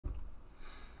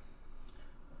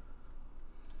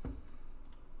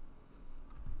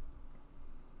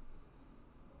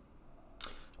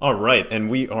All right, and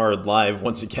we are live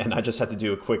once again. I just had to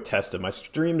do a quick test of my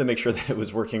stream to make sure that it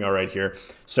was working all right here.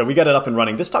 So we got it up and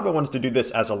running. This time I wanted to do this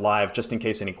as a live, just in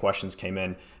case any questions came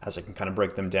in, as I can kind of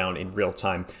break them down in real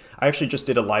time. I actually just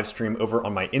did a live stream over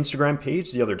on my Instagram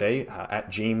page the other day, at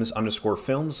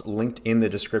James_films, linked in the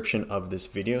description of this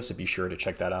video, so be sure to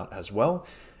check that out as well.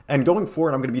 And going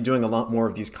forward, I'm going to be doing a lot more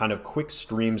of these kind of quick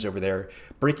streams over there,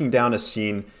 breaking down a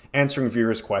scene, answering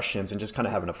viewers' questions, and just kind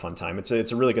of having a fun time. It's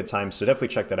a really good time, so definitely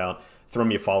check that out. Throw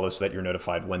me a follow so that you're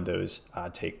notified when those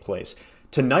take place.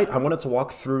 Tonight, I wanted to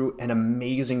walk through an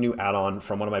amazing new add-on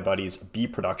from one of my buddies,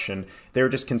 BProduction. They're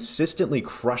just consistently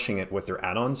crushing it with their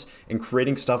add-ons and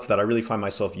creating stuff that I really find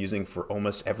myself using for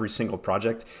almost every single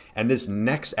project. And this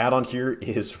next add-on here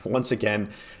is, once again,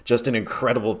 just an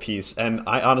incredible piece. And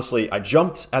I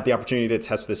jumped at the opportunity to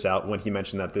test this out when he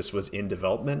mentioned that this was in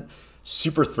development.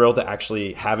 Super thrilled to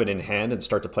actually have it in hand and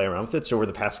start to play around with it. So over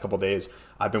the past couple days,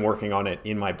 I've been working on it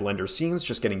in my Blender scenes,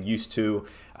 just getting used to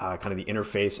kind of the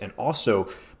interface, and also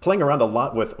playing around a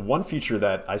lot with one feature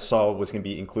that I saw was going to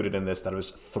be included in this that I was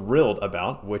thrilled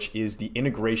about, which is the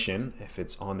integration. If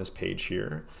it's on this page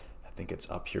here, I think it's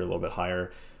up here a little bit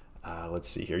higher. Let's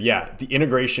see here. Yeah, the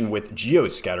integration with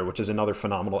Geoscatter, which is another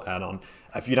phenomenal add-on.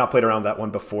 If you've not played around that one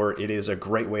before, it is a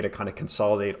great way to kind of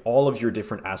consolidate all of your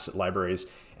different asset libraries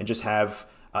and just have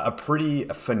a pretty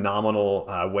phenomenal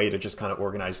way to just kind of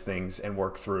organize things and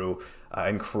work through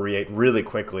and create really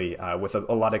quickly with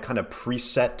a lot of kind of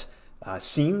preset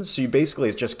scenes. So you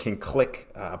basically just can click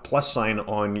a plus sign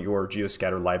on your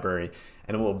Geoscatter library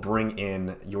and it will bring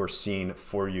in your scene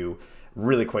for you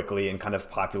really quickly and kind of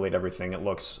populate everything. It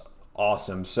looks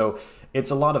awesome. So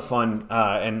it's a lot of fun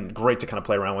and great to kind of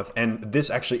play around with. And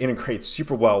this actually integrates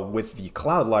super well with the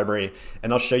cloud library,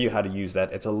 and I'll show you how to use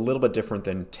that. It's a little bit different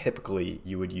than typically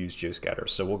you would use Geoscatter.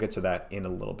 So we'll get to that in a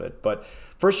little bit. But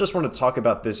first, just want to talk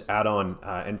about this add-on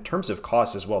in terms of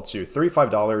cost as well too.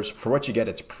 $35 for what you get.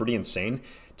 It's pretty insane.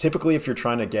 Typically, if you're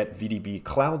trying to get VDB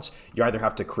clouds, you either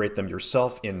have to create them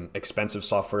yourself in expensive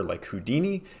software like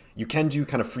Houdini. You can do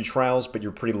kind of free trials, but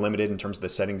you're pretty limited in terms of the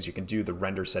settings you can do, the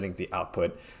render settings, the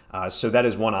output. So that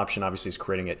is one option, obviously, is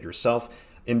creating it yourself.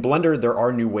 In Blender, there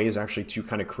are new ways actually to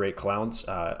kind of create clouds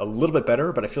a little bit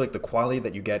better, but I feel like the quality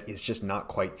that you get is just not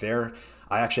quite there.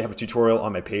 I actually have a tutorial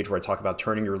on my page where I talk about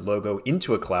turning your logo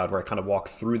into a cloud, where I kind of walk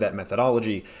through that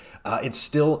methodology. It's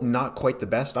still not quite the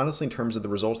best, honestly, in terms of the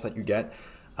results that you get.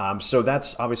 So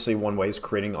that's obviously one way, is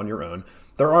creating on your own.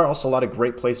 There are also a lot of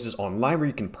great places online where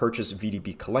you can purchase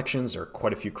VDB collections. There are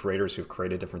quite a few creators who've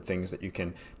created different things that you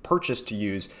can purchase to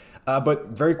use, but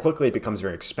very quickly it becomes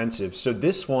very expensive. So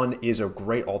this one is a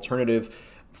great alternative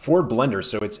for Blender.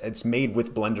 So it's made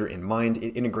with Blender in mind.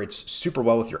 It integrates super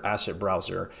well with your asset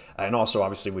browser, and also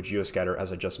obviously with Geoscatter,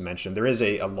 as I just mentioned. There is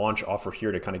a launch offer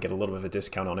here to kind of get a little bit of a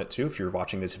discount on it too, if you're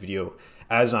watching this video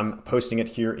as I'm posting it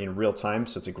here in real time.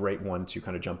 So it's a great one to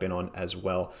kind of jump in on as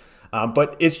well.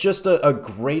 But it's just a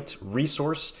great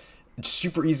resource. It's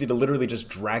super easy to literally just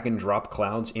drag and drop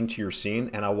clouds into your scene,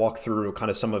 and I'll walk through kind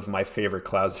of some of my favorite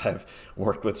clouds that I've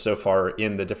worked with so far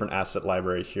in the different asset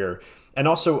library here. And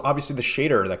also, obviously, the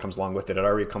shader that comes along with it. It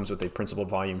already comes with a principled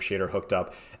volume shader hooked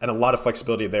up, and a lot of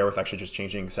flexibility there with actually just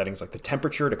changing settings like the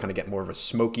temperature to kind of get more of a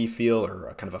smoky feel or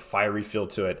a kind of a fiery feel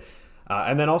to it.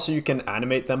 And then also you can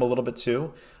animate them a little bit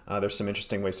too. There's some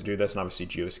interesting ways to do this, and obviously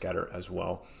Geoscatter as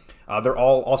well. They're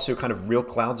all also kind of real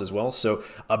clouds as well. So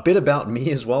a bit about me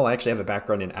as well. I actually have a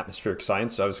background in atmospheric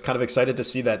science, so I was kind of excited to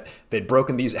see that they'd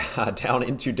broken these down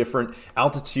into different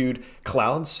altitude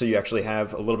clouds. So you actually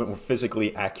have a little bit more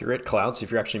physically accurate clouds. So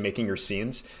if you're actually making your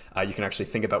scenes, you can actually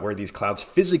think about where these clouds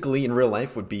physically in real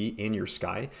life would be in your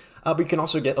sky. But you can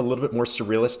also get a little bit more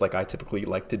surrealist, like I typically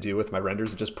like to do with my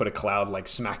renders, and just put a cloud like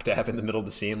smack dab in the middle of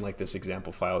the scene, like this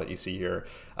example file that you see here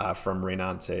from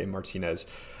Reynante Martinez.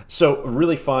 So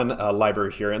really fun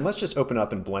library here. And let's just open it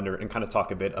up in Blender and kind of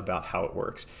talk a bit about how it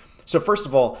works. So first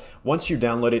of all, once you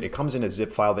download it, it comes in a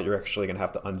zip file that you're actually going to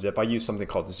have to unzip. I use something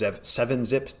called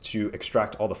 7-zip to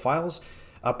extract all the files.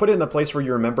 Put it in a place where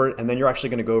you remember it, and then you're actually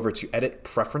going to go over to Edit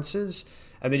Preferences,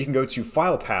 and then you can go to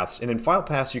File Paths, and in File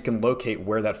Paths you can locate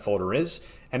where that folder is,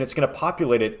 and it's going to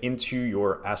populate it into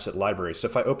your asset library. So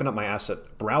if I open up my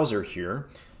asset browser here,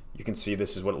 you can see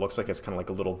this is what it looks like. It's kind of like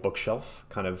a little bookshelf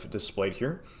kind of displayed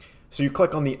here. So you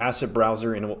click on the asset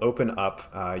browser and it will open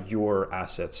up your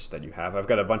assets that you have. I've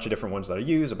got a bunch of different ones that I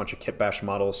use, a bunch of kitbash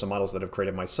models, some models that I've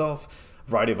created myself,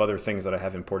 a variety of other things that I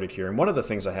have imported here. And one of the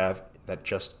things I have that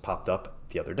just popped up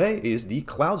the other day is the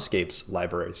Cloudscapes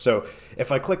library. So if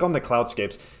I click on the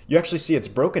Cloudscapes, you actually see it's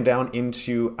broken down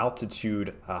into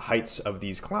altitude heights of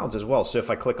these clouds as well. So if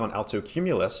I click on Alto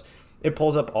Cumulus, it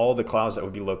pulls up all the clouds that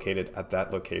would be located at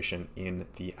that location in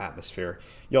the atmosphere.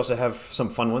 You also have some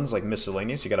fun ones like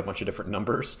miscellaneous. You got a bunch of different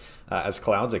numbers as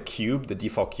clouds. A cube, the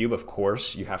default cube, of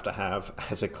course, you have to have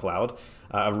as a cloud.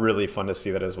 Really fun to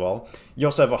see that as well. You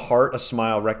also have a heart, a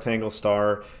smile, rectangle,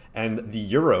 star, and the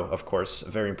euro, of course,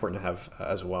 very important to have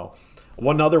as well.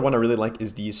 One other one I really like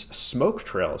is these smoke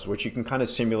trails, which you can kind of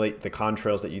simulate the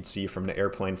contrails that you'd see from an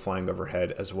airplane flying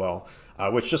overhead as well,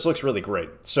 which just looks really great.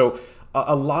 So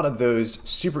a lot of those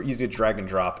super easy to drag and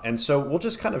drop. And so we'll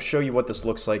just kind of show you what this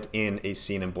looks like in a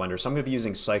scene in Blender. So I'm going to be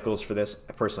using cycles for this.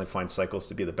 I personally find cycles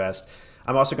to be the best.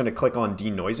 I'm also going to click on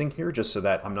denoising here just so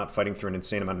that I'm not fighting through an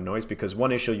insane amount of noise, because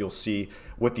one issue you'll see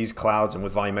with these clouds and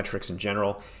with volumetrics in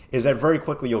general is that very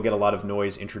quickly you'll get a lot of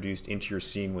noise introduced into your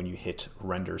scene when you hit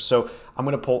render. So I'm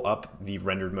going to pull up the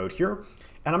rendered mode here.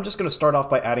 And I'm just going to start off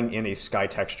by adding in a sky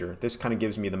texture. This kind of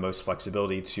gives me the most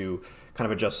flexibility to kind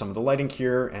of adjust some of the lighting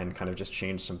here and kind of just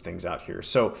change some things out here.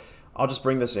 So I'll just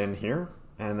bring this in here,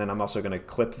 and then I'm also going to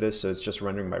clip this so it's just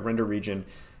rendering my render region.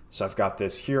 So I've got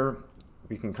this here.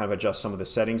 We can kind of adjust some of the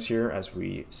settings here as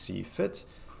we see fit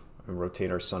and rotate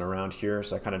our sun around here.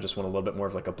 So I kind of just want a little bit more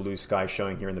of like a blue sky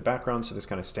showing here in the background, so this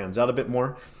kind of stands out a bit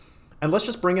more. And let's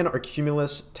just bring in our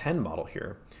Cumulus 10 model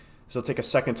here. So it'll take a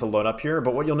second to load up here,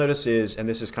 but what you'll notice is, and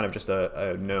this is kind of just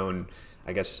a known,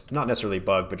 I guess, not necessarily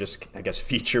bug, but just, I guess,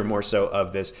 feature more so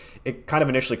of this, it kind of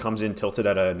initially comes in tilted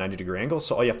at a 90-degree angle,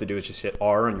 so all you have to do is just hit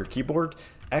R on your keyboard,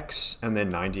 X, and then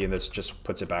 90, and this just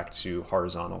puts it back to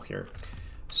horizontal here.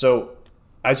 So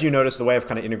as you notice, the way I've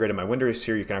kind of integrated my windows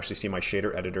here, you can actually see my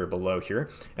shader editor below here,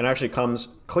 and it actually comes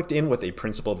clicked in with a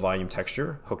principled volume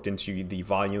texture hooked into the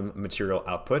volume material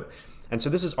output. And so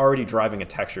this is already driving a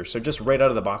texture. So just right out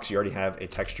of the box, you already have a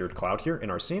textured cloud here in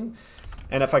our scene.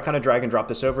 And if I kind of drag and drop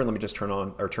this over, and let me just turn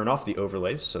on or turn off the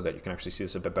overlays so that you can actually see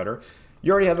this a bit better,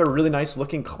 you already have a really nice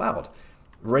looking cloud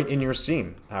right in your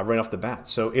scene, right off the bat.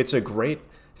 So it's a great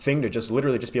thing to just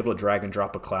literally just be able to drag and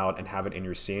drop a cloud and have it in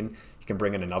your scene. You can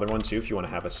bring in another one too if you want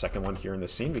to have a second one here in the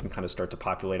scene. We can kind of start to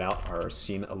populate out our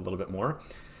scene a little bit more.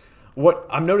 What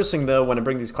I'm noticing though when I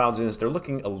bring these clouds in is they're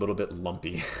looking a little bit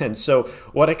lumpy. And so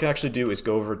what I can actually do is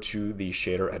go over to the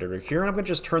shader editor here, and I'm going to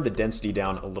just turn the density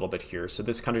down a little bit here. So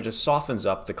this kind of just softens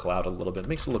up the cloud a little bit,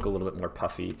 makes it look a little bit more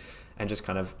puffy, and just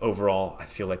kind of overall I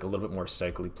feel like a little bit more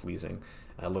aesthetically pleasing.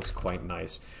 It looks quite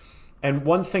nice. And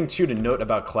one thing too to note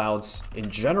about clouds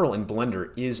in general in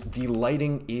Blender is the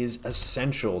lighting is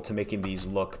essential to making these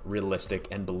look realistic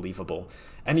and believable.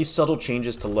 Any subtle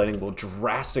changes to lighting will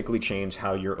drastically change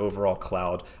how your overall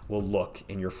cloud will look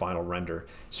in your final render.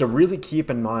 So really keep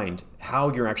in mind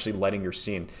how you're actually lighting your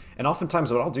scene. And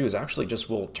oftentimes what I'll do is actually just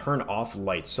will turn off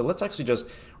lights. So let's actually just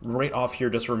right off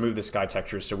here, just remove the sky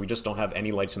texture so we just don't have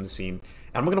any lights in the scene.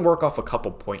 And I'm going to work off a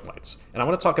couple point lights. And I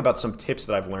want to talk about some tips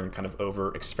that I've learned kind of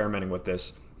over experimenting with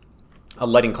this,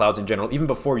 lighting clouds in general, even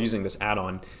before using this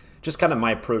add-on, just kind of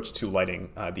my approach to lighting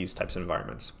these types of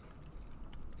environments.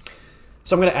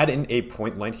 So I'm going to add in a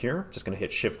point light here. Just going to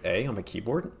hit Shift A on my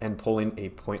keyboard and pull in a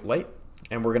point light.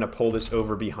 And we're going to pull this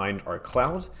over behind our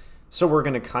cloud. So we're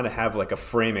going to kind of have like a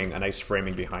framing, a nice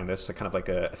framing behind this, so kind of like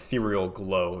a ethereal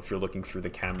glow if you're looking through the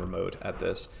camera mode at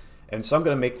this. And so I'm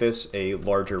going to make this a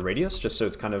larger radius just so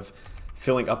it's kind of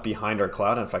filling up behind our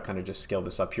cloud. And if I kind of just scale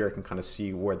this up here, I can kind of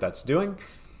see what that's doing.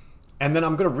 And then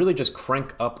I'm going to really just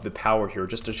crank up the power here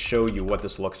just to show you what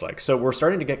this looks like. So we're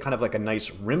starting to get kind of like a nice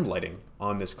rim lighting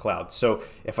on this cloud. So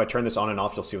if I turn this on and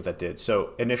off, you'll see what that did.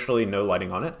 So initially no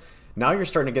lighting on it. Now you're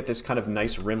starting to get this kind of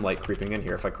nice rim light creeping in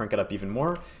here. If I crank it up even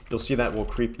more, you'll see that will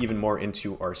creep even more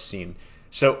into our scene.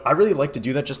 So I really like to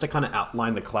do that just to kind of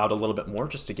outline the cloud a little bit more,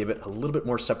 just to give it a little bit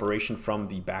more separation from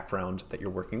the background that you're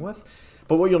working with.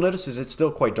 But what you'll notice is it's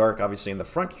still quite dark, obviously, in the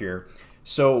front here.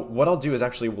 So what I'll do is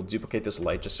actually we'll duplicate this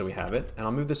light just so we have it, and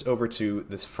I'll move this over to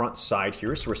this front side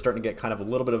here. So we're starting to get kind of a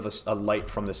little bit of a light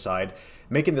from the side,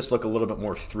 making this look a little bit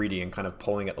more 3D and kind of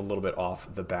pulling it a little bit off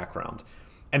the background.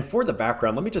 And for the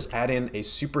background, let me just add in a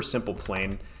super simple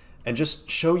plane and just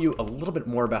show you a little bit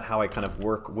more about how I kind of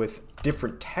work with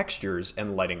different textures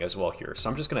and lighting as well here. So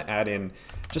I'm just going to add in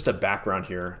just a background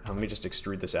here. Let me just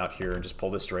extrude this out here and just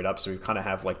pull this straight up so we kind of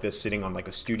have like this sitting on like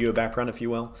a studio background, if you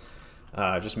will.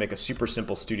 Just make a super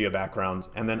simple studio background,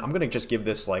 and then I'm going to just give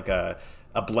this like a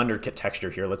Blender kit texture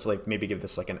here. Let's like maybe give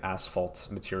this like an asphalt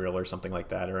material or something like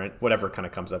that, or whatever kind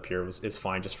of comes up here is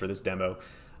fine just for this demo.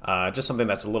 Just something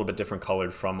that's a little bit different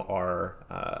colored from our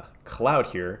cloud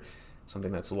here.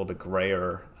 Something that's a little bit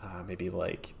grayer, maybe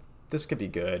like this could be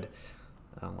good.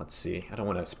 Let's see. I don't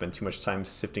want to spend too much time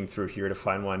sifting through here to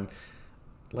find one.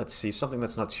 Let's see, something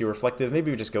that's not too reflective.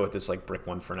 Maybe we just go with this like brick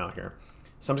one for now here.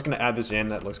 So I'm just going to add this in.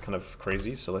 That looks kind of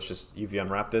crazy. So let's just UV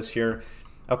unwrap this here.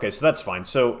 Okay, so that's fine.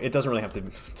 So it doesn't really have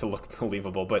to look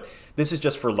believable, but this is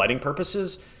just for lighting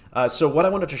purposes. So what I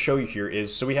wanted to show you here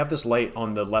is, so we have this light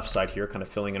on the left side here, kind of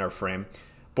filling in our frame.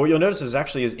 But what you'll notice is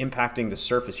actually is impacting the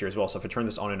surface here as well. So if I turn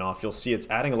this on and off, you'll see it's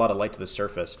adding a lot of light to the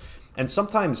surface. And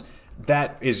sometimes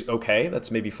that is okay.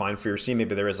 That's maybe fine for your scene.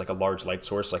 Maybe there is like a large light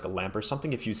source, like a lamp or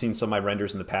something. If you've seen some of my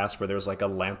renders in the past where there's like a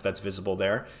lamp that's visible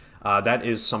there, that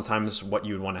is sometimes what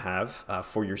you would want to have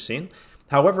for your scene.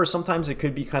 However, sometimes it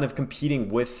could be kind of competing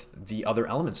with the other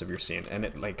elements of your scene, and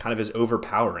it like kind of is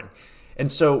overpowering.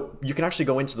 And so you can actually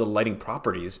go into the lighting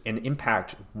properties and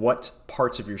impact what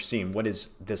parts of your scene, what is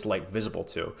this light visible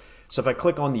to. So if I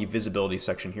click on the visibility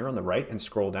section here on the right and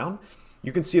scroll down,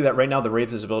 you can see that right now the ray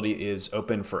visibility is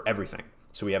open for everything.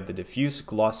 So we have the diffuse,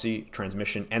 glossy,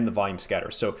 transmission, and the volume scatter.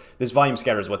 So this volume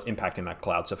scatter is what's impacting that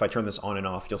cloud. So if I turn this on and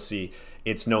off, you'll see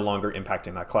it's no longer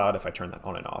impacting that cloud if I turn that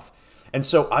on and off. And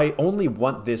so I only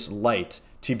want this light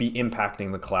to be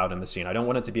impacting the cloud in the scene. I don't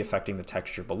want it to be affecting the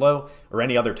texture below or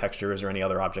any other textures or any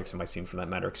other objects in my scene for that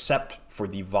matter, except for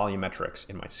the volumetrics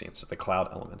in my scene, so the cloud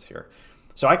elements here.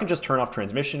 So I can just turn off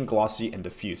transmission, glossy, and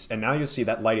diffuse. And now you'll see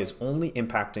that light is only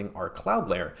impacting our cloud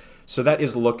layer. So that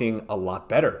is looking a lot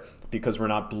better because we're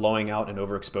not blowing out and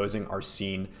overexposing our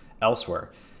scene elsewhere.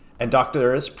 And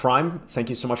Dr. Prime, thank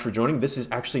you so much for joining. This is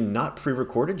actually not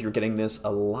pre-recorded. You're getting this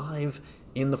alive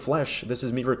in the flesh. This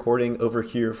is me recording over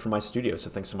here from my studio, so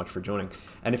thanks so much for joining.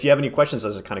 And if you have any questions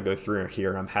as I kind of go through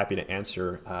here, I'm happy to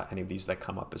answer any of these that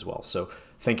come up as well. So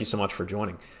thank you so much for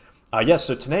joining. Yes,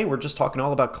 so today we're just talking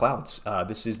all about clouds.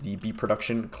 This is the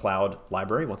BProduction Cloud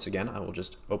Library. Once again, I will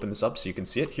just open this up so you can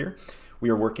see it here. We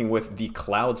are working with the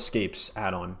Cloudscapes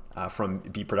add-on from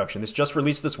BProduction. This just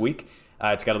released this week.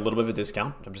 It's got a little bit of a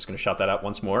discount. I'm just going to shout that out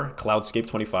once more. Cloudscape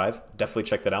 25. Definitely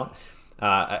check that out.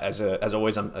 As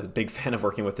always, I'm a big fan of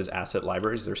working with his asset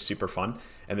libraries. They're super fun,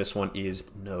 and this one is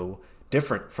no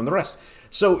different from the rest.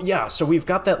 So yeah, so we've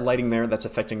got that lighting there that's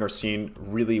affecting our scene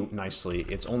really nicely.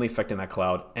 It's only affecting that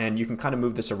cloud, and you can kind of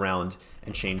move this around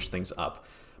and change things up.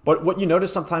 But what you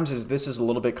notice sometimes is this is a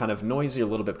little bit kind of noisy, a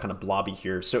little bit kind of blobby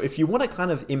here. So if you want to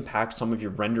kind of impact some of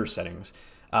your render settings,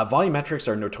 volumetrics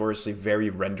are notoriously very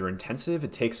render intensive.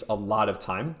 It takes a lot of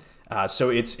time. So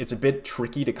it's a bit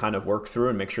tricky to kind of work through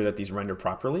and make sure that these render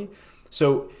properly.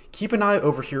 So keep an eye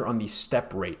over here on the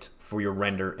step rate for your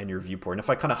render and your viewport. And if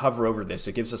I kind of hover over this,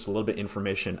 it gives us a little bit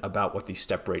information about what the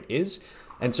step rate is.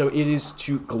 And so it is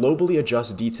to globally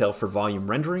adjust detail for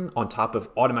volume rendering on top of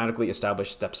automatically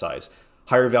established step size.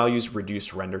 Higher values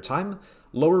reduce render time,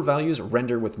 lower values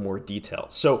render with more detail.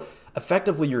 So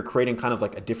effectively, you're creating kind of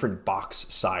like a different box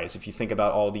size. If you think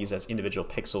about all these as individual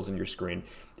pixels in your screen,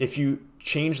 if you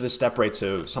change the step rate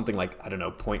to something like, I don't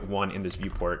know, 0.1 in this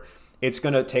viewport, it's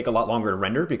going to take a lot longer to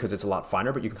render because it's a lot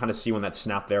finer, but you can kind of see when that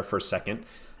snapped there for a second.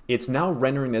 It's now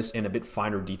rendering this in a bit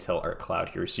finer detail art cloud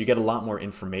here, so you get a lot more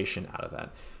information out of that.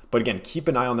 But again, keep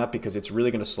an eye on that because it's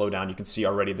really going to slow down. You can see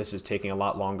already this is taking a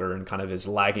lot longer and kind of is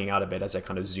lagging out a bit as I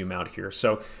kind of zoom out here.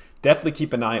 So definitely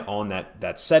keep an eye on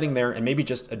that setting there and maybe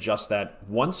just adjust that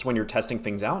once when you're testing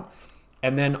things out.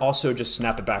 And then also just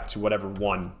snap it back to whatever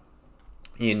one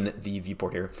in the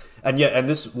viewport here. And yeah, and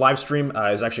this live stream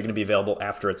is actually going to be available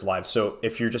after it's live. So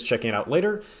if you're just checking it out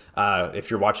later, if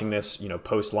you're watching this,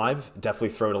 post live, definitely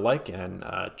throw it a like and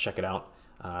check it out.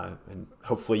 And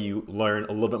hopefully you learn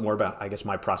a little bit more about, I guess,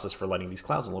 my process for lighting these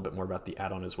clouds, and a little bit more about the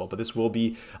add-on as well. But this will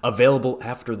be available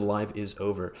after the live is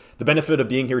over. The benefit of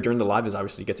being here during the live is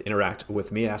obviously you get to interact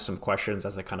with me, ask some questions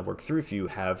as I kind of work through if you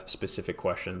have specific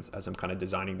questions as I'm kind of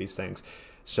designing these things.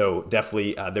 So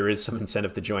definitely there is some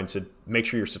incentive to join. So make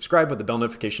sure you're subscribed with the bell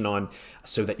notification on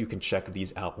so that you can check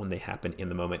these out when they happen in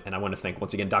the moment. And I want to thank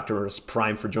once again Dr.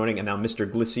 Prime for joining, and now Mr.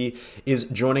 Glissy is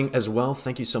joining as well.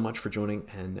 Thank you so much for joining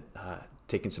and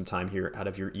taking some time here out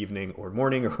of your evening or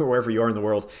morning or wherever you are in the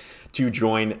world to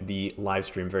join the live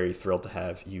stream. Very thrilled to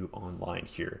have you online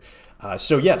here.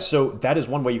 So that is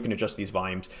one way you can adjust these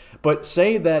volumes. But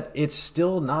say that it's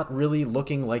still not really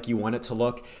looking like you want it to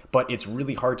look, but it's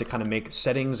really hard to kind of make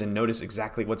settings and notice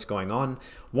exactly what's going on.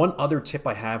 One other tip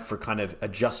I have for kind of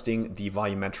adjusting the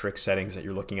volumetric settings that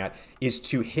you're looking at is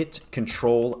to hit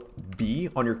Control B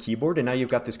on your keyboard, and now you've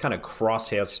got this kind of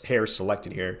crosshair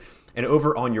selected here. And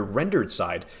over on your rendered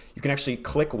side, you can actually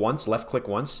click once, left click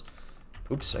once.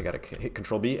 Oops, I gotta hit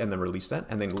Control B and then release that,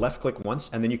 and then left click once,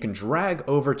 and then you can drag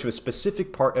over to a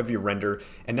specific part of your render,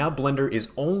 and now Blender is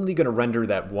only gonna render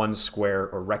that one square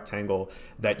or rectangle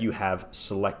that you have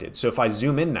selected. So if I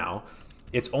zoom in now,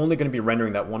 it's only gonna be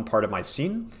rendering that one part of my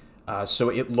scene. So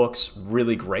it looks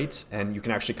really great, and you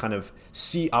can actually kind of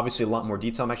see obviously a lot more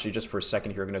detail. I'm actually just for a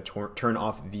second here going to turn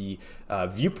off the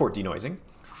viewport denoising,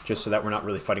 just so that we're not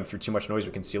really fighting through too much noise.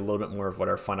 We can see a little bit more of what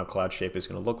our final cloud shape is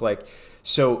going to look like.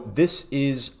 So this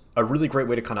is a really great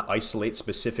way to kind of isolate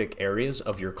specific areas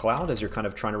of your cloud as you're kind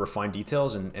of trying to refine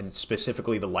details and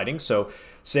specifically the lighting. So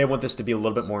say I want this to be a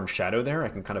little bit more in shadow there, I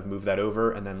can kind of move that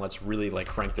over, and then let's really like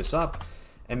crank this up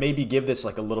and maybe give this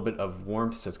like a little bit of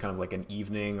warmth, so it's kind of like an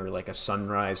evening or like a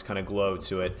sunrise kind of glow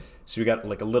to it. So we got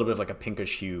like a little bit of like a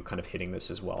pinkish hue kind of hitting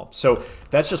this as well. So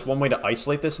that's just one way to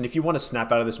isolate this. And if you want to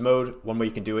snap out of this mode, one way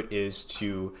you can do it is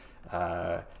to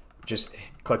just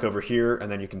click over here, and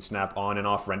then you can snap on and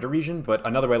off render region. But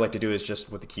another way I like to do is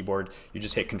just with the keyboard, you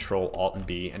just hit Control Alt and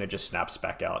B, and it just snaps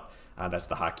back out. That's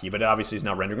the hotkey, but it obviously is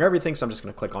now rendering everything. So I'm just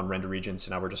going to click on render region.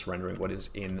 So now we're just rendering what is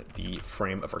in the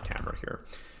frame of our camera here.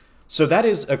 So that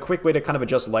is a quick way to kind of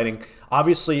adjust lighting.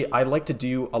 Obviously, I like to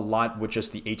do a lot with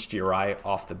just the HDRI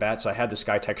off the bat. So I had the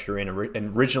sky texture in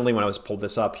originally when I was pulled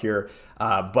this up here.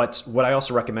 But what I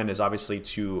also recommend is obviously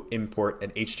to import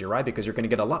an HDRI, because you're going to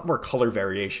get a lot more color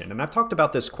variation. And I've talked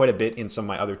about this quite a bit in some of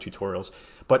my other tutorials.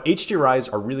 But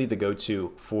HDRIs are really the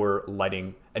go-to for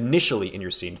lighting initially in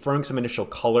your scene, throwing some initial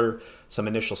color, some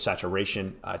initial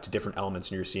saturation to different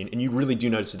elements in your scene. And you really do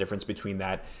notice the difference between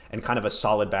that and kind of a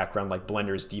solid background like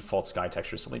Blender's default sky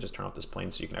texture. So let me just turn off this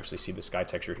plane so you can actually see the sky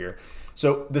texture here.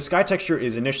 So the sky texture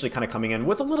is initially kind of coming in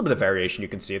with a little bit of variation. You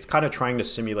can see it's kind of trying to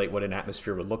simulate what an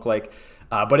atmosphere would look like,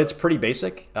 but it's pretty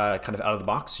basic, kind of out of the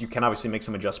box. You can obviously make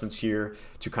some adjustments here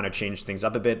to kind of change things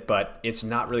up a bit, but it's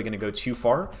not really going to go too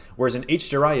far. Whereas an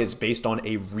HDRI is based on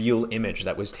a real image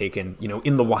that was taken, you know,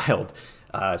 in the wild.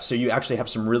 So you actually have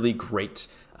some really great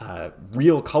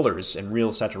real colors and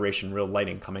real saturation, real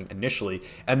lighting coming initially,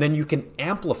 and then you can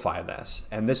amplify this.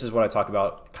 And this is what I talk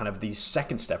about, kind of the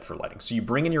second step for lighting. So you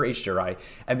bring in your HDRI,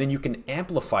 and then you can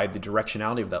amplify the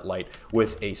directionality of that light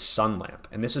with a sun lamp.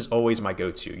 And this is always my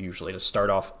go-to, usually, to start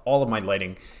off all of my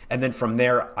lighting. And then from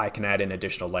there, I can add in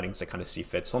additional lightings to kind of see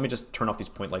fit. So let me just turn off these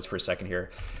point lights for a second here.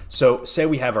 So say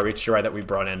we have our HDRI that we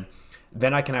brought in.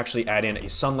 Then I can actually add in a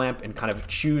sun lamp and kind of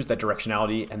choose that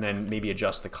directionality, and then maybe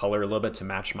adjust the color a little bit to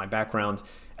match my background,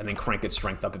 and then crank its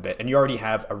strength up a bit. And you already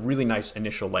have a really nice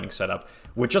initial lighting setup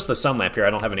with just the sun lamp here. I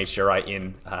don't have an HDRI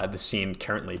in the scene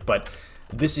currently, but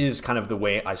this is kind of the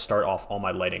way I start off all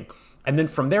my lighting. And then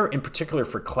from there, in particular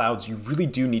for clouds, you really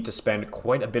do need to spend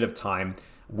quite a bit of time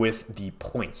with the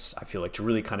points, I feel like, to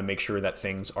really kind of make sure that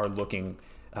things are looking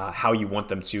how you want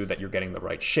them to, that you're getting the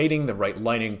right shading, the right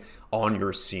lighting on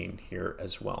your scene here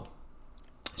as well.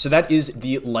 So that is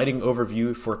the lighting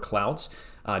overview for clouds.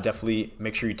 Definitely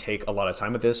make sure you take a lot of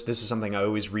time with this. This is something I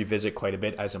always revisit quite a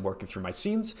bit as I'm working through my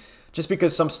scenes, just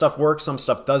because some stuff works, some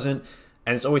stuff doesn't.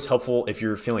 And it's always helpful if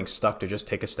you're feeling stuck to just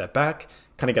take a step back,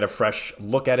 kind of get a fresh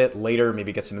look at it later,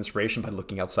 maybe get some inspiration by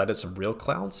looking outside at some real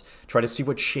clouds. Try to see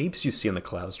what shapes you see in the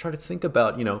clouds. Try to think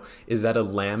about, you know, is that a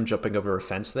lamb jumping over a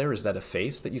fence there? Is that a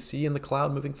face that you see in the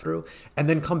cloud moving through? And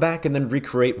then come back and then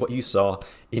recreate what you saw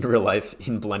in real life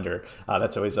in Blender.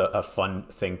 That's always a fun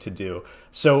thing to do.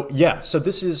 So yeah, so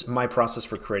this is my process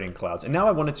for creating clouds. And now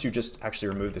I wanted to just actually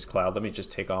remove this cloud. Let me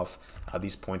just take off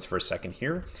these points for a second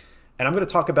here. And I'm going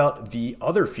to talk about the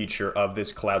other feature of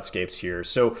this Cloudscapes here.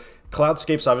 So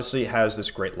Cloudscapes obviously has this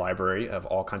great library of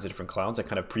all kinds of different clouds. I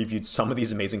kind of previewed some of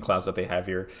these amazing clouds that they have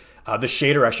here. The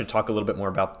shader I should talk a little bit more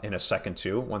about in a second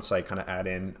too, once I kind of add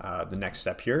in the next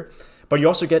step here. But you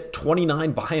also get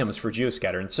 29 biomes for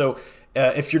Geoscatter. And so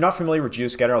if you're not familiar with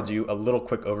Geoscatter, I'll do a little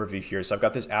quick overview here. So I've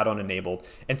got this add-on enabled.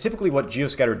 And typically what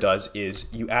Geoscatter does is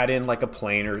you add in like a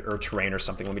plane or terrain or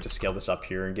something. Let me just scale this up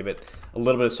here and give it a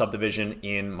little bit of subdivision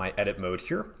in my edit mode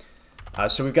here.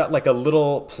 So we've got like a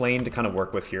little plane to kind of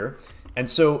work with here. And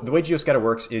so the way Geoscatter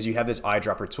works is you have this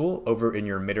eyedropper tool over in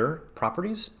your emitter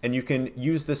properties, and you can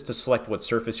use this to select what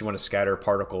surface you want to scatter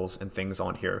particles and things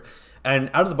on here. And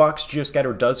out of the box,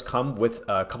 Geoscatter does come with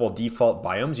a couple of default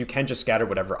biomes. You can just scatter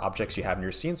whatever objects you have in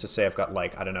your scene. So say I've got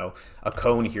like, I don't know, a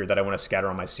cone here that I want to scatter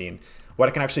on my scene. What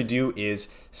I can actually do is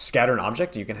scatter an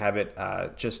object. You can have it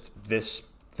just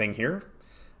this thing here.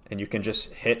 And you can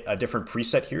just hit a different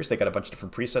preset here. So they got a bunch of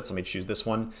different presets. Let me choose this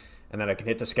one. And then I can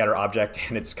hit to scatter object,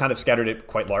 and it's kind of scattered it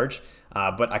quite large.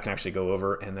 but I can actually go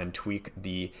over and then tweak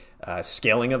the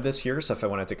scaling of this here. So if I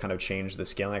wanted to kind of change the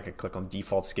scaling, I could click on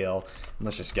default scale, and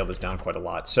let's just scale this down quite a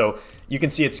lot. So you can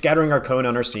see it's scattering our cone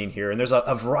on our scene here, and there's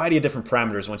a variety of different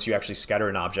parameters once you actually scatter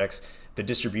in objects. The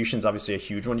distribution is obviously a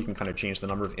huge one. You can kind of change the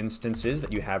number of instances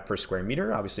that you have per square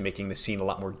meter, obviously making the scene a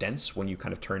lot more dense when you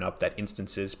kind of turn up that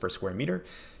instances per square meter.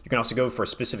 You can also go for a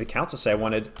specific count. So say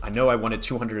I know I wanted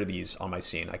 200 of these on my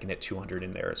scene. I can hit 200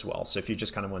 in there as well. So if you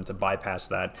just kind of wanted to bypass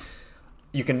that,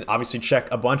 you can obviously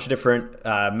check a bunch of different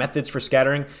methods for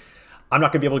scattering. I'm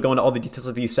not going to be able to go into all the details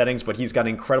of these settings, but he's got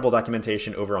incredible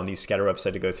documentation over on the Scatter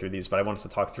website to go through these. But I wanted to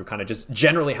talk through kind of just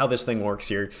generally how this thing works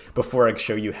here before I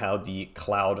show you how the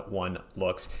cloud one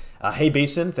looks. Hey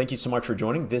Basin, thank you so much for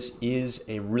joining. This is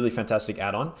a really fantastic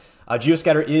add-on.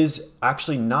 Geoscatter is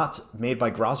actually not made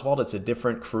by Groswald. It's a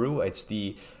different crew. It's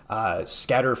the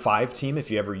Scatter 5 team. If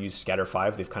you ever use Scatter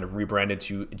 5, they've kind of rebranded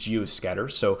to Geoscatter.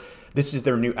 So this is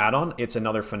their new add-on. It's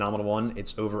another phenomenal one.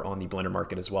 It's over on the Blender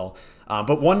market as well.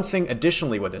 But one thing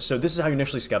additionally with this, so this is how you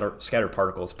initially scatter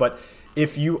particles. But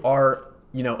if you are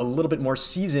a little bit more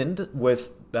seasoned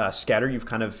with Scatter, you've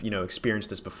kind of experienced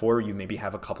this before. You maybe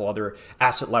have a couple other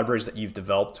asset libraries that you've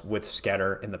developed with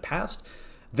Scatter in the past.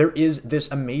 There is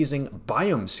this amazing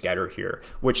biome scatter here,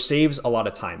 which saves a lot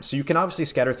of time. So you can obviously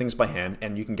scatter things by hand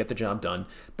and you can get the job done.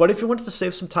 But if you wanted to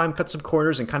save some time, cut some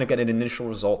corners, and kind of get an initial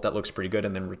result that looks pretty good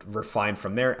and then refine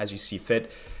from there as you see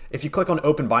fit, if you click on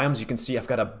open biomes, you can see I've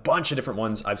got a bunch of different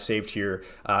ones I've saved here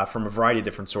from a variety of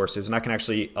different sources. And I can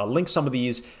actually link some of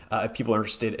these if people are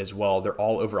interested as well. They're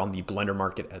all over on the Blender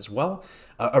market as well.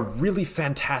 A really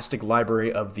fantastic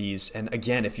library of these. And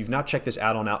again, if you've not checked this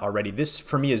add-on out already, this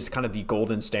for me is kind of the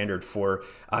golden standard for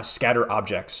scatter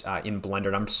objects in Blender.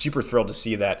 And I'm super thrilled to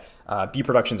see that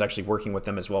BProduction is actually working with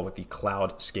them as well with the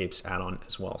Cloudscapes add-on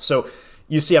as well. So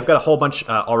you see I've got a whole bunch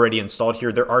already installed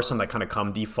here. There are some that kind of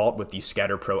come default with the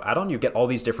Scatter Pro add-on. You get all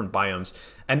these different biomes.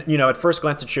 And at first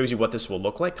glance, it shows you what this will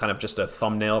look like, kind of just a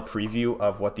thumbnail preview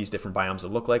of what these different biomes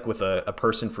will look like with a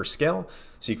person for scale.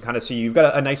 So you can kind of see you've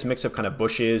got a nice mix of kind of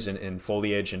bushes and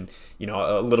foliage and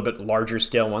a little bit larger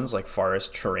scale ones like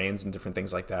forest, terrains, and different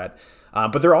things like that.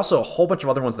 But there are also a whole bunch of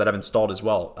other ones that I've installed as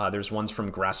well. There's ones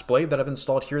from Grassblade that I've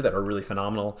installed here that are really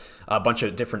phenomenal. A bunch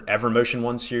of different Evermotion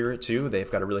ones here too.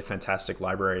 They've got a really fantastic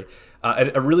library.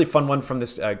 A really fun one from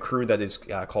this crew that is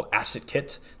called Asset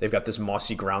Kit. They've got this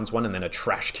Mossy Grounds one and then a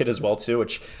Trash Kit as well too,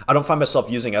 which I don't find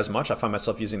myself using as much. I find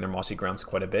myself using their Mossy Grounds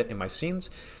quite a bit in my scenes.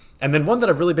 And then one that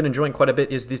I've really been enjoying quite a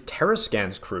bit is the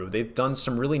TerraScans crew. They've done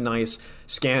some really nice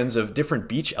scans of different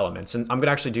beach elements. And I'm going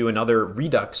to actually do another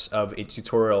redux of a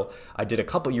tutorial I did a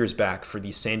couple years back for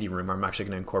the Sandy Room. I'm actually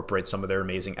going to incorporate some of their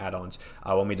amazing add-ons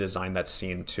when we design that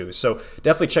scene too. So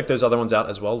definitely check those other ones out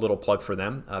as well. A little plug for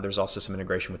them. There's also some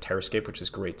integration with Terrascape, which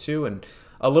is great too. And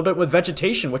a little bit with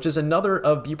Vegetation, which is another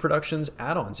of BProduction's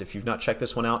add-ons. If you've not checked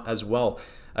this one out as well,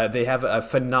 they have a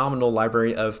phenomenal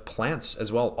library of plants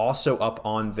as well, also up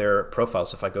on their profile.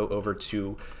 So if I go over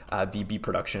to the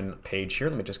BProduction page here,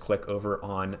 let me just click over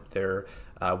on their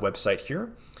website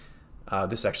here.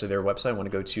 This is actually their website. I want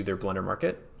to go to their Blender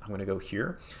market. I'm going to go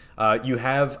here. You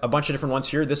have a bunch of different ones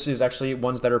here. This is actually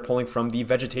ones that are pulling from the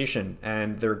Vegetation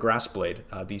and their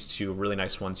Grassblade. These two really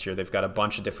nice ones here. They've got a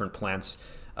bunch of different plants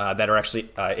that are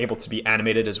actually able to be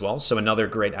animated as well. So another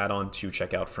great add-on to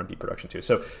check out from BProduction too.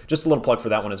 So just a little plug for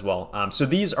that one as well. So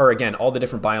these are, again, all the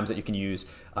different biomes that you can use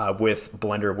with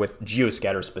Blender, with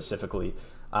Geoscatter specifically.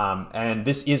 And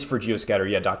this is for Geoscatter.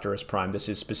 Yeah, Dr. S. Prime. This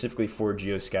is specifically for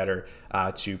Geoscatter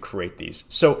to create these.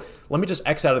 So let me just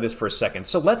X out of this for a second.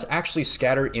 So let's actually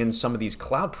scatter in some of these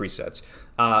cloud presets.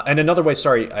 And another way,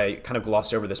 sorry, I kind of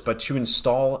glossed over this, but to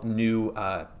install new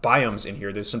biomes in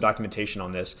here, there's some documentation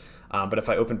on this. But if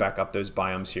I open back up those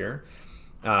biomes here,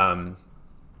 and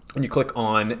you click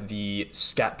on the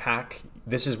scat pack,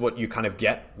 this is what you kind of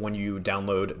get when you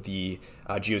download the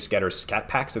Geoscatter scat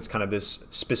packs. It's kind of this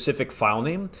specific file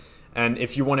name. And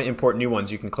if you want to import new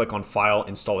ones, you can click on File,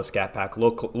 Install a Scat Pack,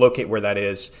 locate where that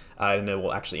is, and it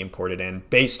will actually import it in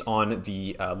based on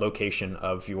the location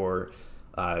of your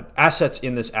assets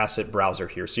in this asset browser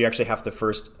here. So you actually have to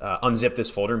first unzip this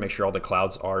folder, make sure all the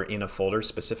clouds are in a folder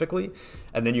specifically,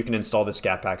 and then you can install the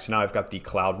scat pack. So now I've got the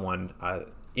cloud one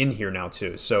in here now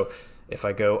too. So if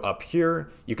I go up here,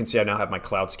 you can see I now have my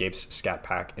Cloudscapes scat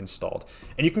pack installed.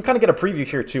 And you can kind of get a preview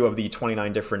here too of the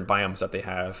 29 different biomes that they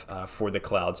have for the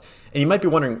clouds. And you might be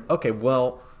wondering, okay,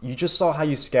 well, you just saw how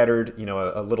you scattered,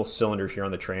 a little cylinder here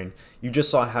on the train. You just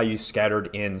saw how you scattered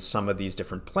in some of these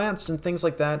different plants and things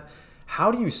like that.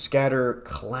 How do you scatter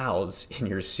clouds in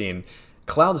your scene?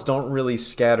 Clouds don't really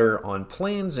scatter on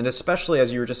planes, and especially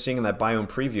as you were just seeing in that biome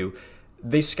preview,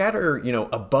 they scatter,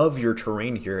 above your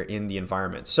terrain here in the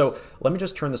environment. So let me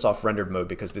just turn this off rendered mode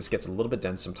because this gets a little bit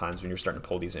dense sometimes when you're starting to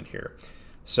pull these in here.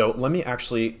 So let me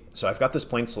actually, so I've got this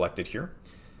plane selected here.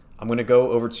 I'm going to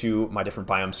go over to my different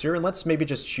biomes here, and let's maybe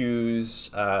just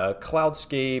choose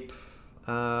Cloudscape.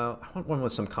 I want one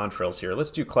with some contrails here.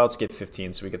 Let's do Cloudscape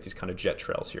 15 so we get these kind of jet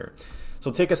trails here. So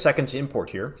it'll take a second to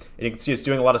import here. And you can see it's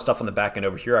doing a lot of stuff on the back end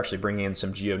over here, actually bringing in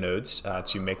some geo nodes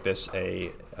to make this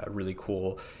a really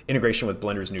cool integration with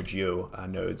Blender's new geo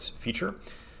nodes feature.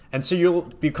 And so you'll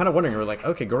be kind of wondering, you're like,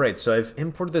 okay, great. So I've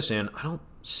imported this in. I don't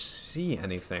see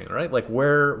anything, right? Like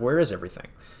where is everything?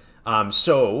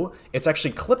 So it's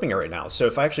actually clipping it right now. So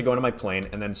if I actually go into my plane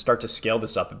and then start to scale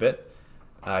this up a bit,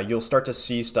 you'll start to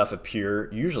see stuff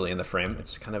appear usually in the frame.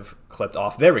 It's kind of clipped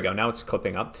off. There we go. Now it's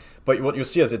clipping up. But what you'll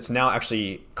see is it's now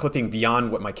actually clipping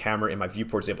beyond what my camera in my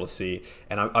viewport is able to see.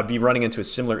 And I'll be running into a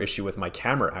similar issue with my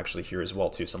camera actually here as well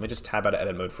too. So let me just tab out of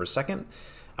edit mode for a second.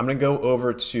 I'm going to go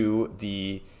over to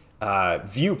the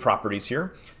view properties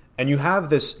here. And you have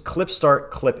this clip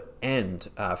start, clip end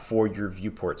for your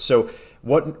viewport. So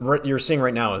what you're seeing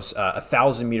right now is a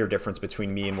 1,000-meter difference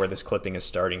between me and where this clipping is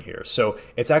starting here. So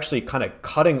it's actually kind of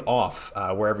cutting off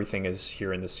where everything is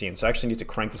here in the scene. So I actually need to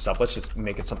crank this up. Let's just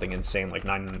make it something insane, like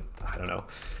 9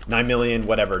 million,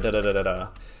 whatever,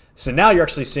 So now you're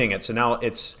actually seeing it. So now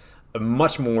it's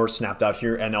much more snapped out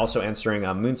here, and also answering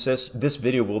Moonsis. This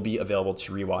video will be available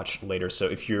to rewatch later. So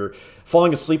if you're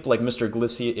falling asleep like Mr.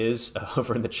 Glissy is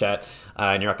over in the chat,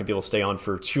 and you're not gonna be able to stay on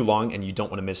for too long and you don't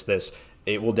wanna miss this,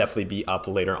 it will definitely be up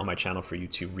later on my channel for you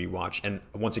to rewatch. And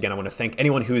once again, I want to thank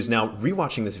anyone who is now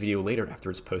rewatching this video later after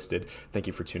it's posted. Thank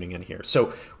you for tuning in here.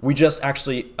 So we just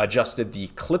actually adjusted the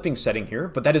clipping setting here,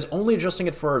 but that is only adjusting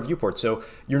it for our viewport. So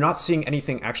you're not seeing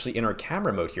anything actually in our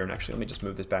camera mode here. And actually, let me just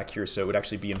move this back here so it would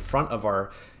actually be in front of our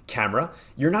camera.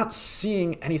 You're not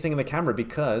seeing anything in the camera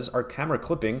because our camera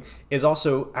clipping is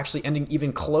also actually ending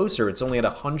even closer. It's only at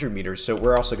 100 meters. So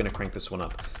we're also going to crank this one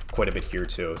up quite a bit here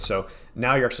too. So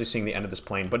now you're actually seeing the end of this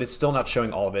plane, but it's still not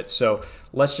showing all of it. So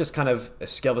let's just kind of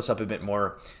scale this up a bit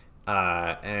more.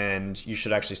 And you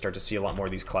should actually start to see a lot more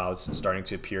of these clouds starting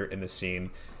to appear in the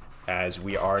scene as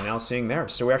we are now seeing there.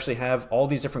 So we actually have all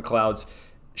these different clouds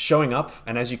showing up,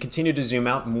 and as you continue to zoom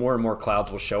out, more and more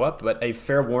clouds will show up. But a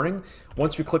fair warning,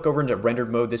 once we click over into rendered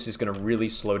mode, this is going to really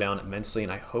slow down immensely,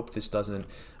 and I hope this doesn't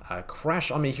crash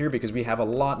on me here because we have a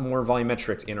lot more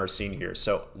volumetrics in our scene here.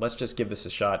 So let's just give this a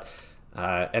shot.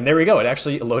 And there we go. It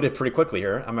actually loaded pretty quickly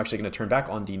here. I'm actually going to turn back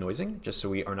on denoising just so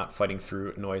we are not fighting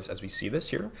through noise as we see this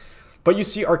here. But you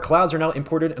see our clouds are now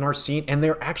imported in our scene, and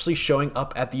they're actually showing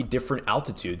up at the different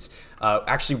altitudes,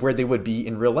 actually where they would be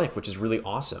in real life, which is really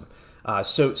awesome.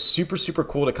 So super, super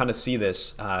cool to kind of see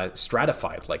this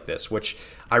stratified like this, which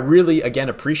I really, again,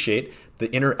 appreciate.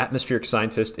 The inner atmospheric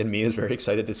scientist in me is very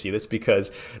excited to see this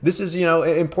because this is,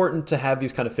 important to have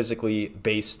these kind of physically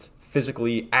based,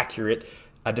 physically accurate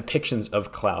depictions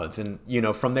of clouds. And,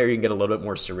 from there you can get a little bit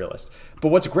more surrealist. But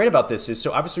what's great about this is,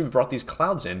 so obviously we brought these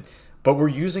clouds in, but we're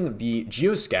using the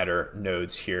geoscatter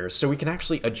nodes here, so we can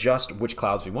actually adjust which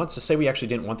clouds we want. So say we actually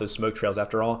didn't want those smoke trails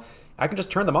after all, I can just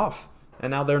turn them off. And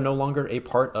now they're no longer a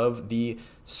part of the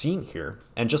scene here.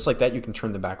 And just like that, you can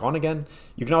turn them back on again.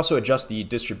 You can also adjust the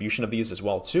distribution of these as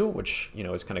well too, which,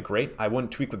 is kind of great. I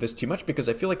wouldn't tweak with this too much because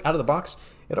I feel like out of the box,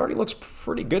 it already looks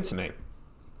pretty good to me.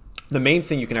 The main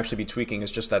thing you can actually be tweaking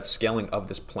is just that scaling of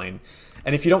this plane.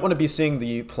 And if you don't want to be seeing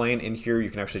the plane in here, you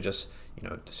can actually just,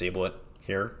 disable it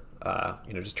here.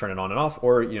 Just turn it on and off,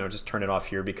 or, just turn it off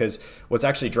here, because what's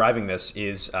actually driving this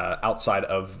is outside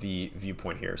of the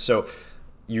viewpoint here. So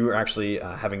you are actually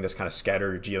having this kind of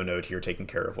scatter geo node here taking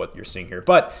care of what you're seeing here.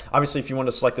 But obviously, if you want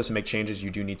to select this and make changes, you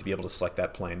do need to be able to select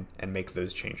that plane and make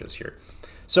those changes here.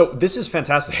 So this is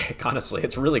fantastic, honestly.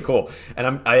 It's really cool.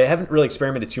 And I haven't really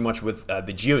experimented too much with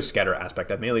the geoscatter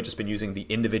aspect. I've mainly just been using the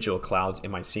individual clouds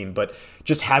in my scene, but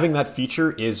just having that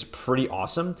feature is pretty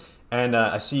awesome. And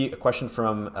I see a question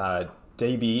from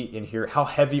Davey in here. How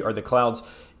heavy are the clouds?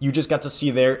 You just got to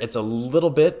see there, it's a little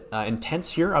bit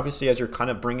intense here, obviously, as you're kind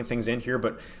of bringing things in here.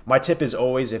 But my tip is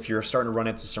always, if you're starting to run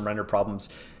into some render problems,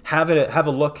 have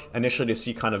a look initially to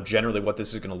see kind of generally what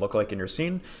this is going to look like in your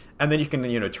scene. And then you can,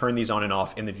 turn these on and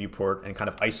off in the viewport and kind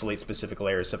of isolate specific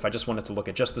layers. So if I just wanted to look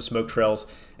at just the smoke trails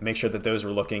and make sure that those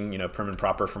were looking, prim and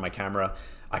proper for my camera,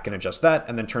 I can adjust that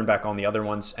and then turn back on the other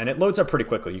ones. And it loads up pretty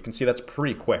quickly. You can see that's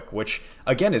pretty quick, which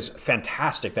again is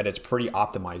fantastic that it's pretty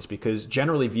optimized, because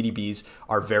generally VDBs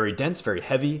are very dense, very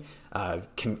heavy,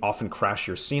 can often crash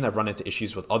your scene. I've run into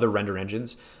issues with other render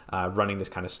engines running this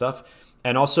kind of stuff.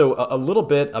 And also a little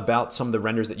bit about some of the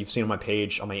renders that you've seen on my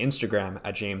page, on my Instagram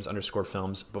at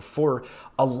James_films before.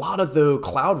 A lot of the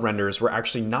cloud renders were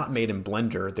actually not made in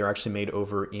Blender. They're actually made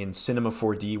over in Cinema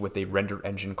 4D with a render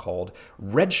engine called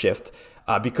Redshift.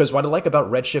 Because what I like about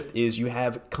Redshift is you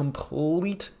have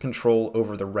complete control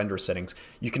over the render settings.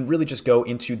 You can really just go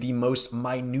into the most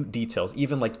minute details,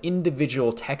 even like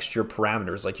individual texture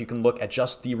parameters. Like you can look at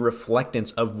just the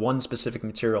reflectance of one specific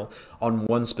material on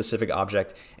one specific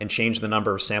object and change the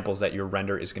number of samples that your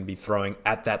render is going to be throwing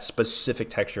at that specific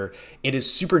texture. It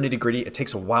is super nitty gritty. It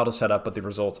takes a while to set up, but the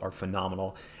results are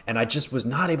phenomenal. And I just was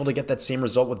not able to get that same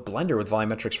result with Blender with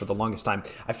volumetrics for the longest time.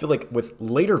 I feel like with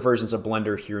later versions of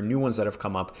Blender here, new ones that have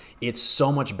come up, it's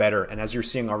so much better. And as you're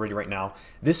seeing already right now,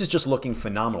 this is just looking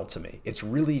phenomenal to me. It's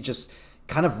really just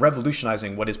kind of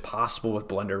revolutionizing what is possible with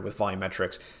Blender with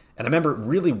volumetrics. And I remember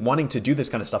really wanting to do this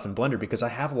kind of stuff in Blender because I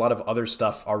have a lot of other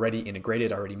stuff already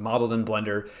integrated, already modeled in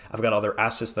Blender. I've got other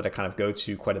assets that I kind of go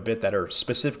to quite a bit that are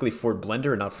specifically for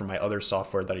Blender, not for my other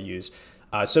software that I use.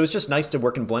 So it's just nice to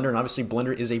work in Blender, and obviously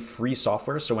Blender is a free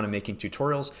software, so when I'm making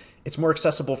tutorials, it's more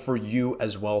accessible for you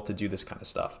as well to do this kind of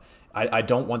stuff. I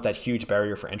don't want that huge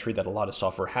barrier for entry that a lot of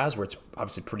software has, where it's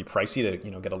obviously pretty pricey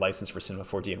to get a license for Cinema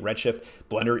 4D and Redshift.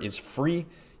 Blender is free.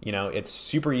 It's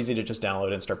super easy to just download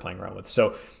it and start playing around with.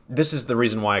 So this is the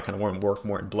reason why I kind of want to work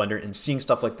more in Blender, and seeing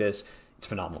stuff like this, it's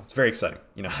phenomenal. It's very exciting.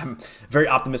 I'm very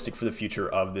optimistic for the future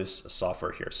of this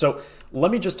software here. So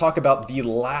let me just talk about the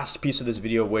last piece of this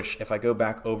video, which if I go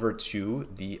back over to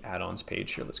the add-ons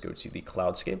page here, let's go to the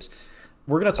cloudscapes.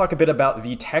 We're going to talk a bit about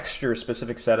the texture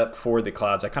specific setup for the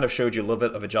clouds. I kind of showed you a little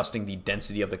bit of adjusting the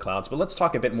density of the clouds, but let's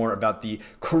talk a bit more about the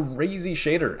crazy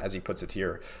shader, as he puts it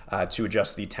here, to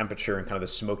adjust the temperature and kind of the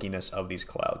smokiness of these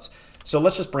clouds. So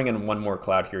let's just bring in one more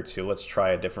cloud here too. Let's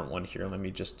try a different one here. Let me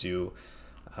just do,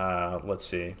 let's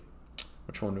see,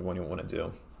 which one do we want to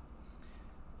do?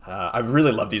 I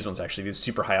really love these ones actually, these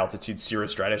super high altitude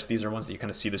cirrostratus. These are ones that you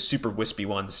kind of see the super wispy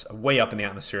ones way up in the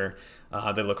atmosphere.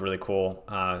 They look really cool.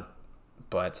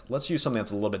 But let's use something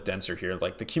that's a little bit denser here,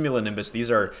 like the cumulonimbus. These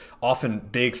are often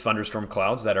big thunderstorm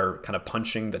clouds that are kind of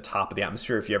punching the top of the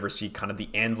atmosphere. If you ever see kind of the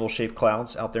anvil-shaped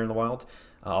clouds out there in the wild,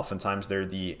 oftentimes they're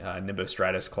the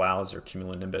nimbostratus clouds or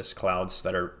cumulonimbus clouds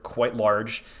that are quite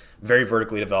large, very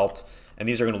vertically developed. And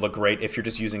these are going to look great if you're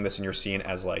just using this in your scene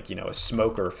as like, a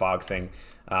smoke or fog thing.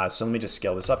 So let me just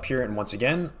scale this up here. And once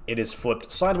again, it is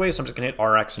flipped sideways. So I'm just going to hit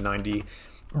RX 90.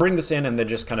 Bring this in and then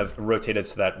just kind of rotate it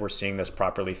so that we're seeing this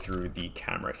properly through the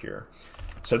camera here.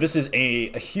 So this is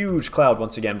a huge cloud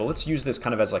once again, but let's use this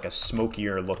kind of as like a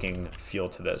smokier looking feel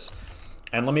to this.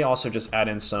 And let me also just add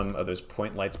in some of those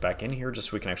point lights back in here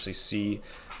just so we can actually see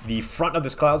the front of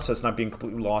this cloud so it's not being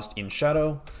completely lost in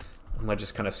shadow. And let's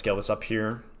just kind of scale this up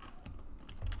here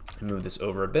and move this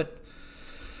over a bit.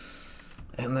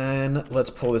 And then let's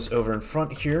pull this over in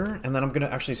front here. And then I'm going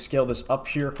to actually scale this up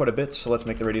here quite a bit. So let's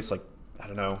make the radius like, I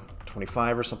don't know,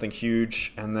 25 or something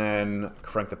huge, and then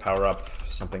crank the power up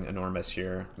something enormous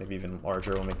here, maybe even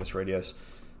larger. We'll make this radius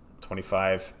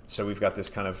 25. So we've got this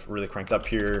kind of really cranked up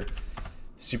here,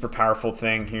 super powerful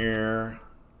thing here.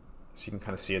 So you can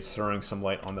kind of see it's throwing some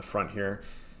light on the front here.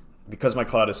 Because my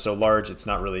cloud is so large, it's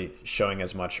not really showing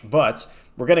as much, but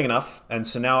we're getting enough. And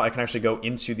so now I can actually go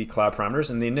into the cloud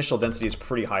parameters, and the initial density is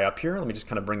pretty high up here. Let me just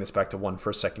kind of bring this back to 1 for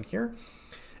a second here.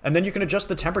 And then you can adjust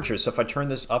the temperature. So if I turn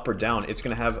this up or down, it's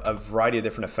going to have a variety of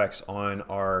different effects on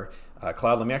our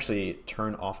cloud. Let me actually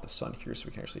turn off the sun here so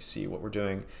we can actually see what we're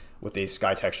doing with a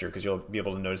sky texture, because you'll be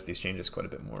able to notice these changes quite a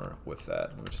bit more with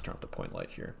that. Let me just turn off the point light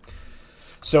here.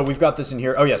 So we've got this in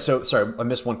here. Oh yeah, so sorry, I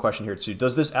missed one question here too.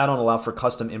 Does this add-on allow for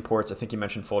custom imports? I think you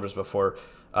mentioned folders before.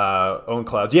 Own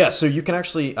clouds. Yeah, so you can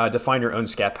actually define your own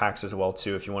scat packs as well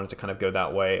too if you wanted to kind of go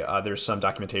that way. There's some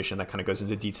documentation that kind of goes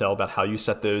into detail about how you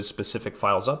set those specific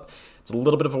files up. It's a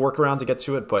little bit of a workaround to get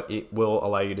to it, but it will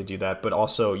allow you to do that. But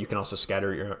also, you can also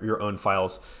scatter your own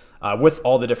files with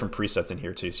all the different presets in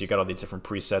here too. So you got all these different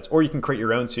presets, or you can create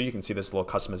your own too. You can see this little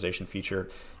customization feature.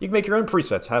 You can make your own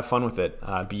presets, have fun with it,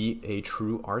 be a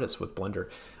true artist with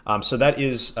Blender. So that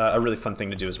is a really fun thing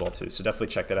to do as well too. So definitely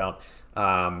check that out.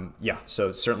 Yeah,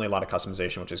 so certainly a lot of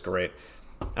customization, which is great.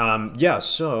 Yeah,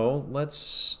 so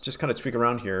let's just kind of tweak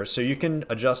around here. So you can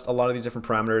adjust a lot of these different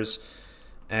parameters,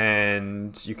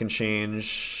 and you can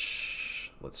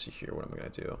change, let's see here, what am I gonna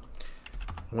do?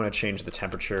 I wanna change the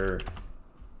temperature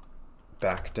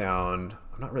back down.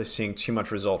 I'm not really seeing too much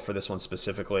result for this one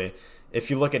specifically. If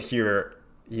you look at here,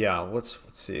 yeah, let's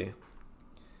see.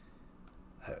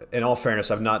 In all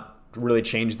fairness, I've not really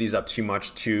changed these up too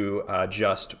much to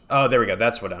just, oh, there we go.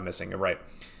 That's what I'm missing. You're right.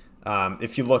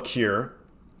 If you look here,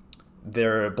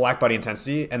 their black body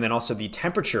intensity, and then also the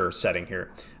temperature setting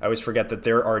here. I always forget that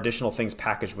there are additional things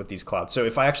packaged with these clouds. So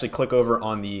if I actually click over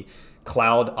on the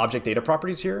cloud object data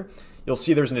properties here, you'll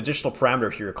see there's an additional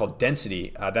parameter here called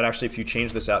density that actually, if you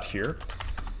change this out here,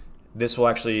 this will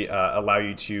actually allow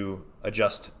you to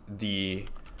adjust the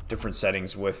different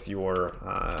settings with your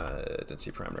density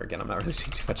parameter. Again, I'm not really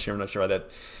seeing too much here. I'm not sure why that.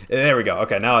 There we go.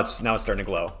 Okay, now it's starting to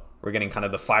glow. We're getting kind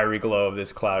of the fiery glow of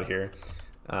this cloud here.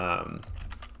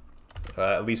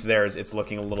 At least there, it's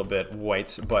looking a little bit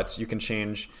white, but you can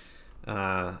change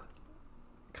kind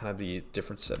of the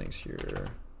different settings here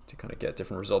to kind of get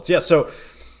different results. Yeah, so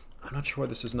I'm not sure why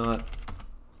this is not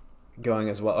going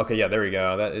as well. Okay, yeah, there we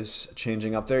go. That is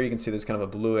changing up there. You can see there's kind of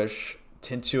a bluish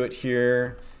tint to it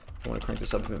here. I want to crank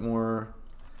this up a bit more.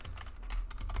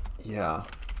 Yeah.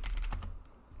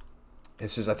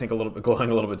 This is, I think, a little bit glowing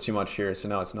a little bit too much here, so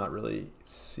now it's not really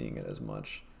seeing it as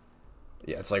much.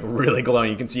 Yeah, it's like really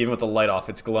glowing. You can see even with the light off,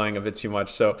 it's glowing a bit too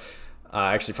much. So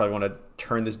I actually probably want to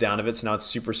turn this down a bit, so now it's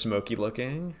super smoky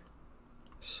looking.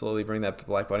 Slowly bring that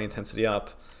black body intensity up.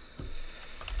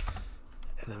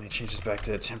 And then we change this back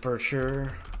to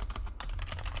temperature.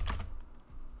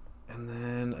 And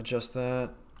then adjust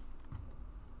that.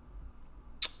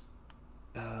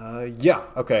 Yeah,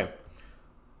 okay.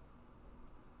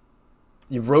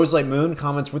 Rose Light Moon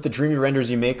comments, with the dreamy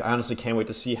renders you make, I honestly can't wait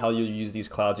to see how you'll use these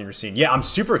clouds in your scene. Yeah, I'm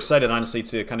super excited, honestly,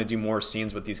 to kind of do more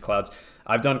scenes with these clouds.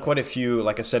 I've done quite a few,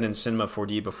 like I said, in Cinema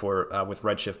 4D before with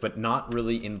Redshift, but not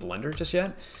really in Blender just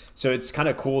yet. So it's kind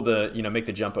of cool to, you know, make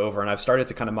the jump over. And I've started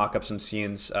to kind of mock up some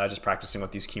scenes just practicing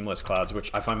with these cumulus clouds, which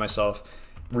I find myself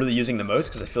really using the most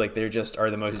because I feel like they just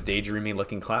are the most daydreamy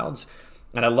looking clouds.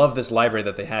 And I love this library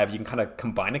that they have. You can kind of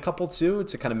combine a couple too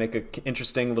to kind of make an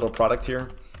interesting little product here.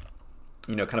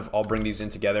 You know, kind of all bring these in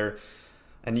together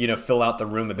and, you know, fill out the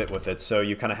room a bit with it. So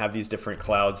you kind of have these different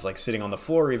clouds like sitting on the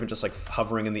floor or even just like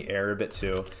hovering in the air a bit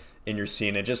too in your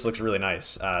scene. It just looks really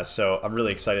nice. So I'm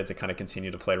really excited to kind of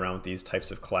continue to play around with these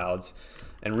types of clouds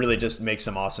and really just make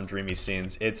some awesome dreamy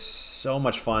scenes. It's so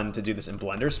much fun to do this in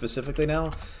Blender specifically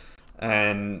now,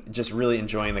 and just really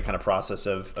enjoying the kind of process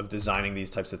of designing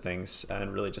these types of things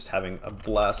and really just having a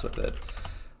blast with it.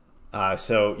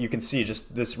 So you can see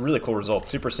just this really cool result,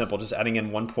 super simple, just adding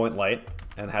in 1 point light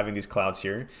and having these clouds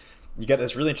here. You get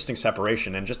this really interesting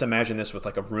separation, and just imagine this with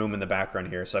like a room in the background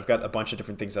here. So I've got a bunch of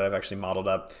different things that I've actually modeled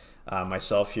up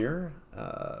myself here.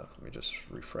 Let me just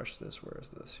refresh this. Where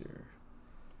is this here?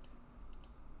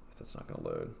 That's not going to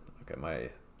load. Okay, my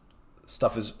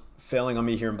stuff is failing on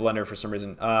me here in Blender for some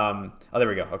reason. Oh, there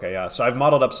we go. Okay, yeah. So I've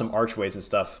modeled up some archways and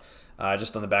stuff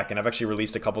just on the back end. I've actually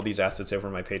released a couple of these assets over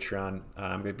on my Patreon.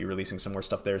 I'm going to be releasing some more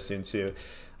stuff there soon too.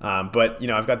 But, you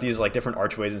know, I've got these like different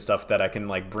archways and stuff that I can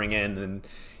like bring in and,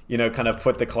 you know, kind of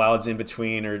put the clouds in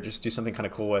between or just do something kind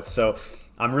of cool with. So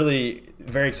I'm really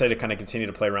very excited to kind of continue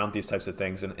to play around with these types of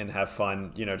things and have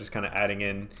fun, you know, just kind of adding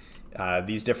in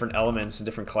these different elements and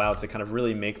different clouds that kind of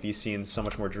really make these scenes so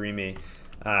much more dreamy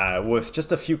with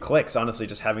just a few clicks, honestly,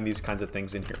 just having these kinds of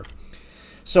things in here.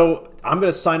 So I'm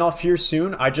going to sign off here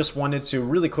soon. I just wanted to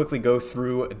really quickly go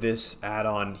through this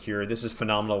add-on here. This is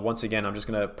phenomenal. Once again, I'm just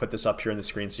going to put this up here on the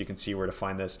screen so you can see where to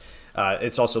find this.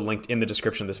 It's also linked in the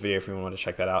description of this video if you want to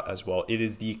check that out as well. It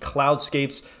is the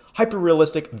Cloudscapes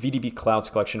Hyper-Realistic VDB Clouds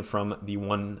collection from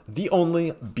the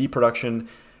only BProduction.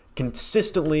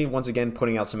 Consistently, once again,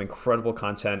 putting out some incredible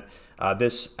content.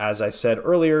 This, as I said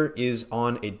earlier, is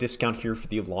on a discount here for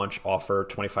the launch offer,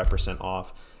 25%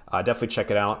 off. Definitely check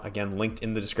it out. Again, linked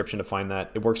in the description to find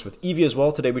that. It works with Eevee as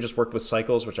well. Today we just worked with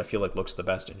Cycles, which I feel like looks the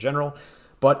best in general.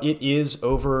 But it is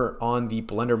over on the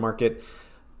Blender market.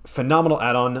 Phenomenal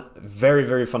add-on. Very,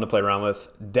 very fun to play around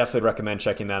with. Definitely recommend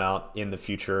checking that out in the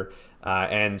future.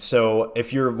 And so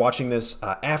if you're watching this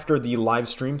after the live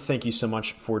stream, thank you so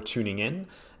much for tuning in.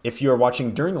 If you are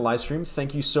watching during the live stream,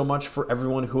 thank you so much for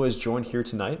everyone who has joined here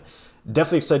tonight.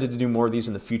 Definitely excited to do more of these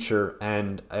in the future,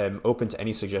 and I'm open to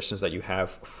any suggestions that you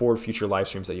have for future live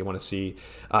streams that you want to see,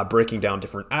 breaking down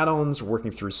different add-ons,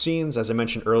 working through scenes. As I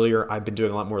mentioned earlier, I've been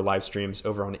doing a lot more live streams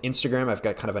over on Instagram. I've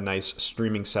got kind of a nice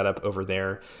streaming setup over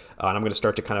there, and I'm going to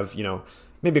start to kind of, you know,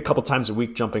 maybe a couple times a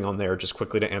week jumping on there just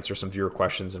quickly to answer some viewer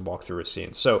questions and walk through a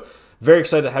scene. So very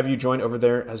excited to have you join over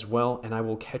there as well, and I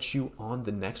will catch you on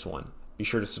the next one. Be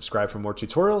sure to subscribe for more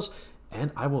tutorials,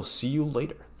 and I will see you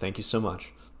later. Thank you so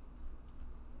much.